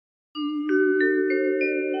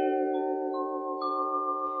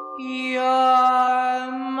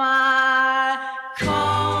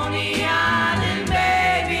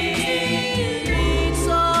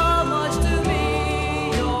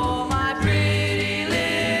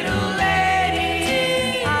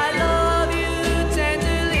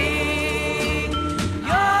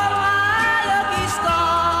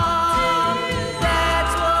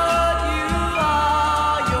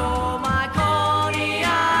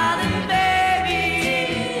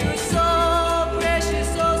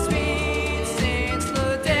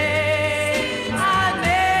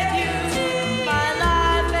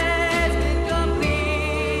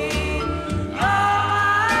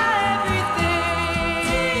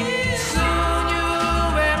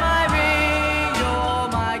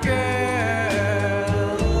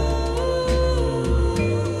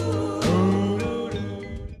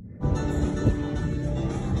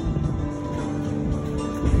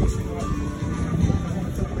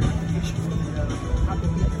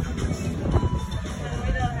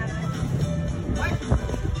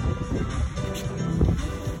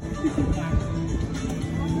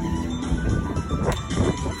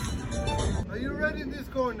ready in this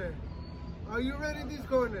corner? Are you ready in this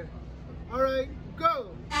corner? All right,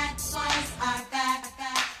 go. Fat boys are back,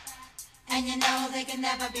 and you know they can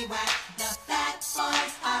never be whacked. The fat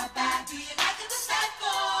boys are back. Do you like the fat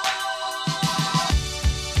boys?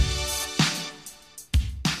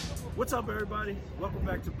 What's up, everybody? Welcome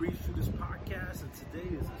back to Breeze Shooters Podcast, and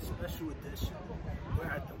today is a special edition. We're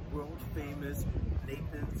at the world famous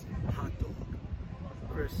Nathan's Hot Dog.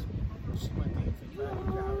 Chris,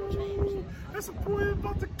 that's a boy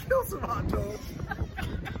about to kill some hot dogs.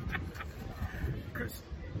 Chris,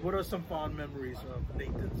 what are some fond memories of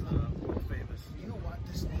Nathan's world famous? You know what?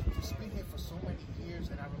 This has been here for so many years,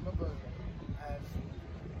 and I remember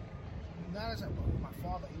my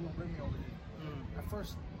father, he would bring me over here. I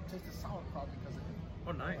first tasted sauerkraut because of him.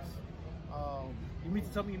 Oh, nice. You mean to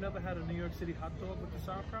tell me you never had a New York City hot dog with the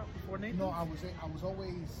sauerkraut before Nathan's? No, I was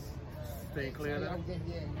always staying clear of that?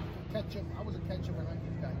 Ketchup. I was a ketchup and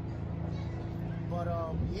onion guy. But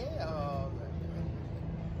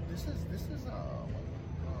this is historical.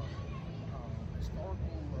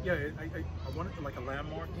 I want it like a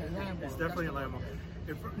landmark. Yeah, landmark. It's definitely a landmark.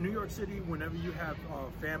 If New York City, whenever you have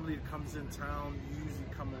family that comes in town, you usually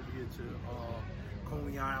come over here to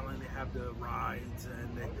Coney Island. They have the rides,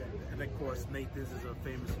 and of course Nathan's is a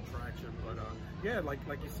famous attraction. But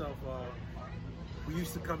like yourself, we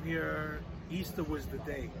used to come here. Easter was the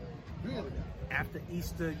day. Really? After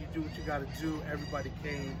Easter, you do what you got to do. Everybody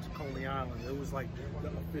came to Coney Island. It was like the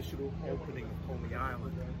official opening of Coney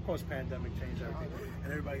Island. Of course, pandemic changed everything,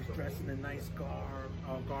 and everybody's dressed in nice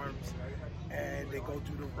garments, and they go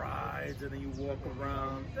through the rides, and then you walk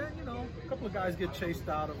around. Then a couple of guys get chased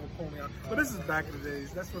out of Coney Island. But this is back in the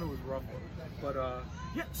days. That's when it was rougher. But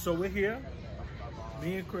so we're here.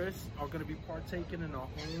 Me and Chris are going to be partaking in our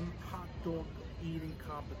own hot dog eating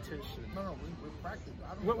competition. No, we're practicing.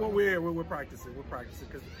 We're practicing. We're practicing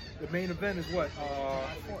because the main event is what?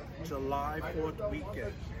 July 4th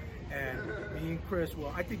weekend. And me and Chris,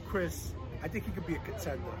 I think he could be a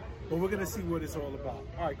contender. But we're going to see what it's all about.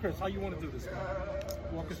 All right, Chris, how you want to do this, man?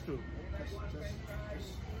 Walk us through.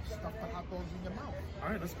 Just stuff the hot dogs in your mouth. All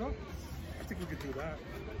right, let's go. I think we could do that.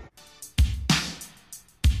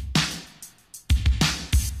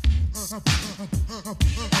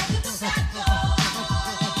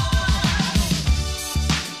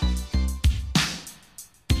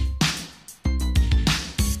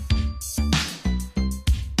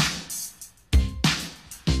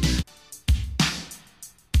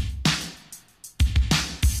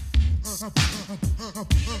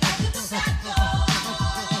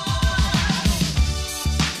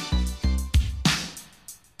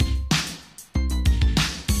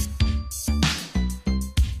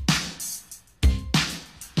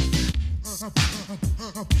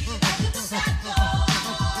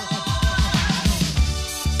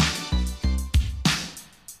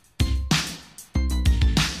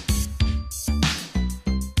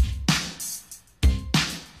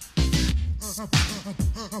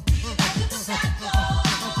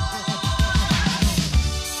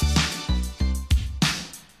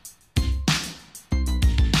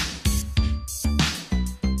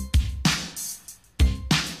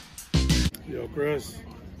 Yo, Chris,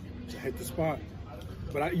 hit the spot.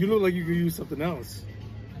 But you look like you could use something else.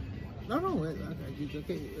 No.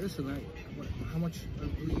 Okay, listen, how much?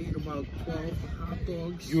 We ate about 12 hot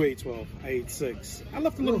dogs. You ate 12. I ate 6. I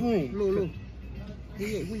left a little room. Look.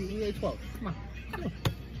 We ate 12. Come on.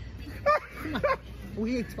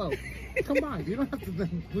 We ate 12. Come on. We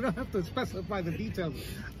don't have to specify the details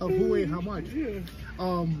of who ate how much. Yeah.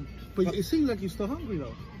 But it seems like you're still hungry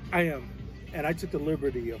though. I am. And I took the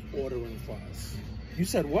liberty of ordering fries. You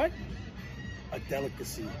said what? A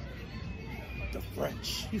delicacy. The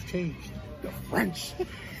French. You've changed. The French.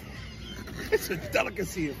 It's a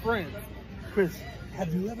delicacy of France. Chris,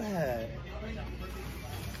 have you ever had,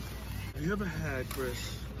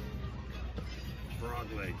 Chris, frog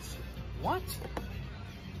legs? What?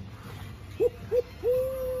 Look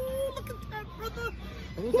at that, brother.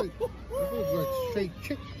 That was like straight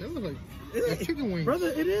chicken. That was like chicken wings.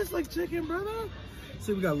 Brother, it is like chicken, brother.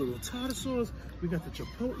 See, we got a little tartar sauce. We got the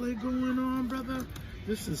chipotle going on, brother.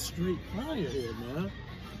 This is straight fire here, man.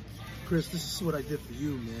 Chris, this is what I did for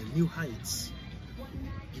you, man. New heights.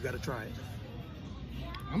 You gotta try it.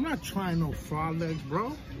 I'm not trying no frog legs,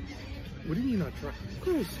 bro. What do you mean not try?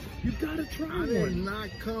 Chris, you gotta try I did not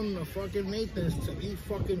come to fucking Nathan's to eat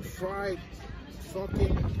fucking fried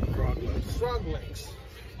fucking frog legs. Frog legs.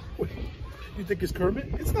 Wait, you think it's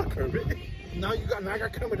Kermit? It's not Kermit. Now I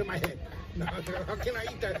got Kermit in my head. Now, how can I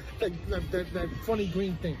eat that funny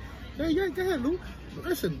green thing? Hey, yeah, go ahead, Lou.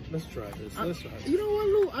 Listen. Let's try this. Let's try this. You know what,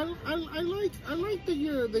 Lou? I like that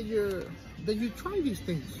you try these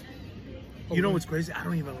things. You know what's crazy? I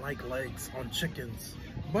don't even like legs on chickens.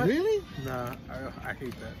 But Really? Nah, I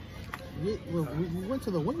hate that. We went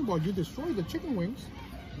to the wing bar. You destroyed the chicken wings.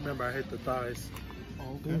 Remember, I hate the thighs.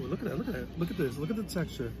 Oh, Ooh, look at that, look at that. Look at this, look at the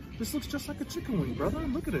texture. This looks just like a chicken wing, brother.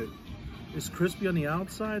 Look at it. It's crispy on the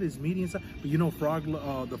outside, it's meaty inside. But you know,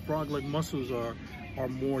 the frog leg muscles are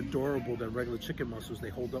more durable than regular chicken muscles. They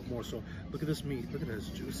hold up more. So look at this meat. Look at that, it's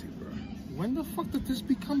juicy, bro. When the fuck did this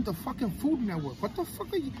become the fucking Food Network? What the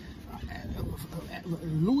fuck are you?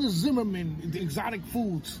 Louis Zimmerman, the Exotic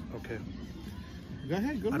Foods. Okay. Go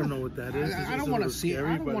ahead, go I don't know what that is. I don't want to see it.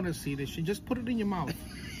 I don't want to see this shit. Just put it in your mouth.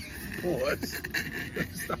 Pause.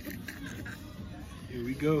 Stop. Here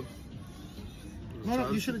we go.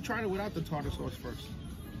 No, you should have tried it without the tartar sauce first.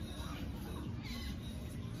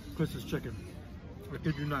 Chris, it's chicken. I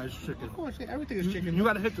kid you not, it's chicken. Of course, everything is chicken. You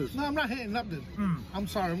gotta hit this. No, I'm not hitting nothing. I'm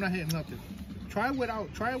sorry, I'm not hitting nothing. Try it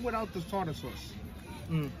without the tartar sauce.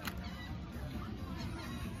 Look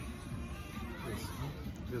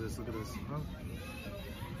at this, look at this. Huh?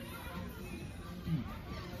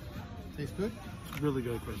 Tastes good? It's really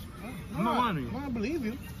good, Chris. No, I'm not lying to you. No, I believe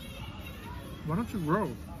you. Why don't you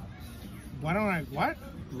grow? Why don't I, what?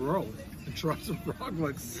 Grow and try some frog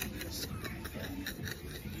legs.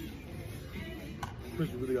 Chris,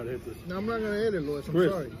 you really gotta hit this. No, I'm not gonna hit it, Louis. I'm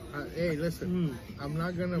Chris. sorry. Hey, listen. I'm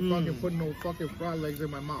not gonna fucking put no fucking frog legs in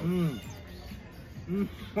my mouth.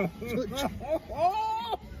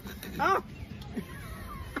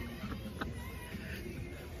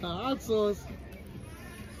 The hot sauce.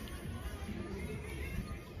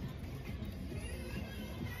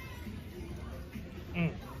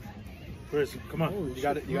 Chris, come on. Oh, you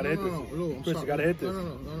gotta hit this. No, I'm Chris, sorry. you gotta hit this.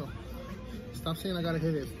 No. Stop saying I gotta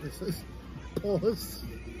hit it. This is pause.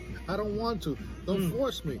 I don't want to. Don't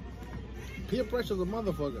force me. Peer pressure's a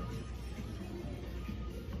motherfucker.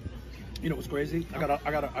 You know what's crazy? I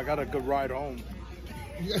got a good ride home.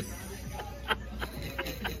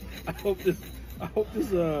 I hope this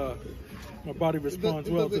my body responds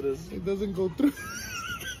well to this. It doesn't go through.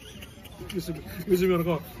 You see me on the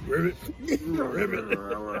car. Ribbit. It's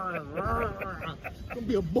gonna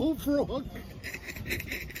be a bullfrog.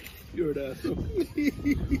 You're an asshole.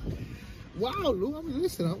 Wow, Lou. I mean,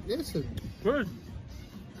 listen. First,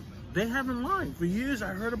 they haven't lied. For years,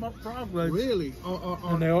 I heard about frog legs. Really?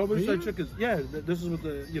 And they always say chickens. Yeah, this is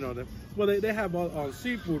what they have on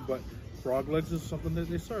seafood, but frog legs is something that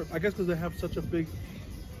they serve. I guess because they have such a big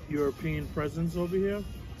European presence over here.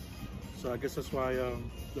 So I guess that's why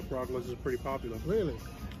the frog legs is pretty popular. Really?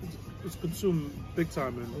 It's consumed big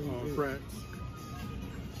time in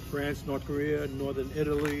France, North Korea, Northern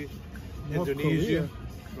Italy, Indonesia,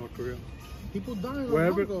 North Korea. People dying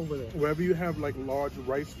Wherever over there. Wherever you have like large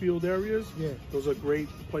rice field areas, those are great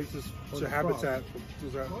places to habitat.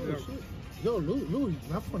 Holy shit. Yo, Lou,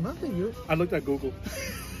 not for nothing, you. I looked at Google.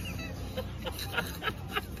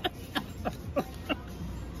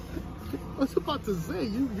 I was about to say,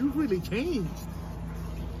 you really changed.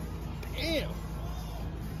 Damn.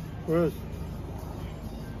 Chris,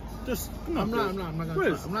 just come on. I'm not gonna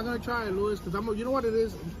try. I'm not gonna try it, Louis, because you know what it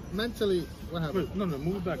is? Mentally, what happened? Chris, no,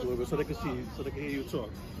 move it back a little bit so they can see you, so they can hear you talk.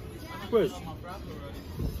 Chris,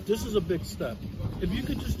 this is a big step. If you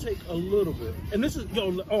could just take a little bit, and this is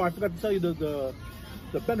I forgot to tell you the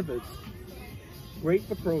benefits. Great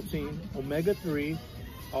for protein, omega-3,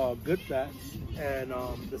 good fats, and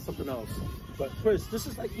there's something else. But Chris, this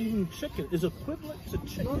is like eating chicken. It's equivalent to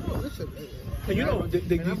chicken. No, listen. And you know,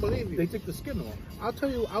 I believe you. They take the skin off. I'll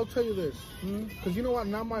tell you this, because you know what?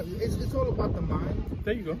 Now it's all about the mind.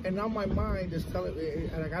 There you go. And now my mind is telling me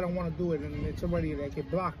like I don't want to do it, and it's already like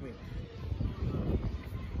it blocked me.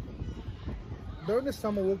 During the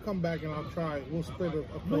summer, we'll come back and I'll try. We'll split a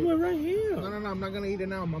plate. No, we're right here. No, I'm not gonna eat it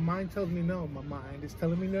now. My mind tells me no. My mind is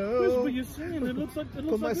telling me no. Chris, what you're saying? It looks like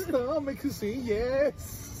my stomach can see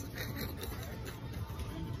yes.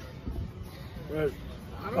 Chris,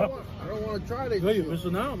 I don't want to try this. No, you're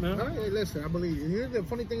missing out, man. Hey, listen, I believe you. Here's the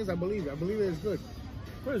funny thing is I believe it. I believe it is good.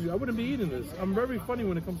 Chris, I wouldn't be eating this. I'm very funny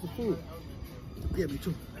when it comes to food. Yeah, me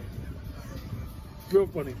too. Real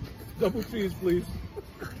funny. Double cheese, please.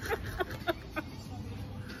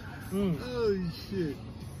 Oh shit.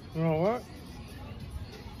 You know what?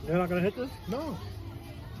 You're not gonna hit this? No.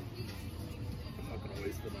 I'm not gonna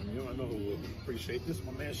waste it on you. I know who will appreciate this.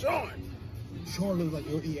 My man Sean. Sean looks like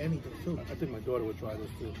he'll eat anything too. I think my daughter would try this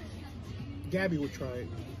too. Gabby would try it.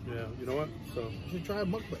 Yeah, you know what? So You should try a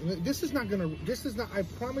mukbang. This is not. I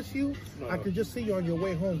promise you. No. I could just see you on your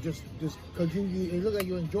way home, just because you. It looked like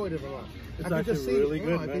you enjoyed it a lot. It's I can actually just see, really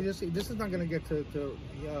good, I man. can just see. This is not gonna get to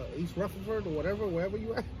East Rutherford or whatever, wherever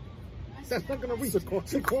you at. That's not gonna reach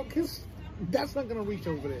Secaucus. That's not gonna reach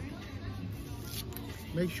over there.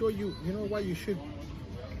 Make sure you know why you should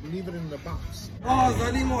leave it in the box. Oh,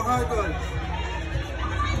 I need more hot dogs.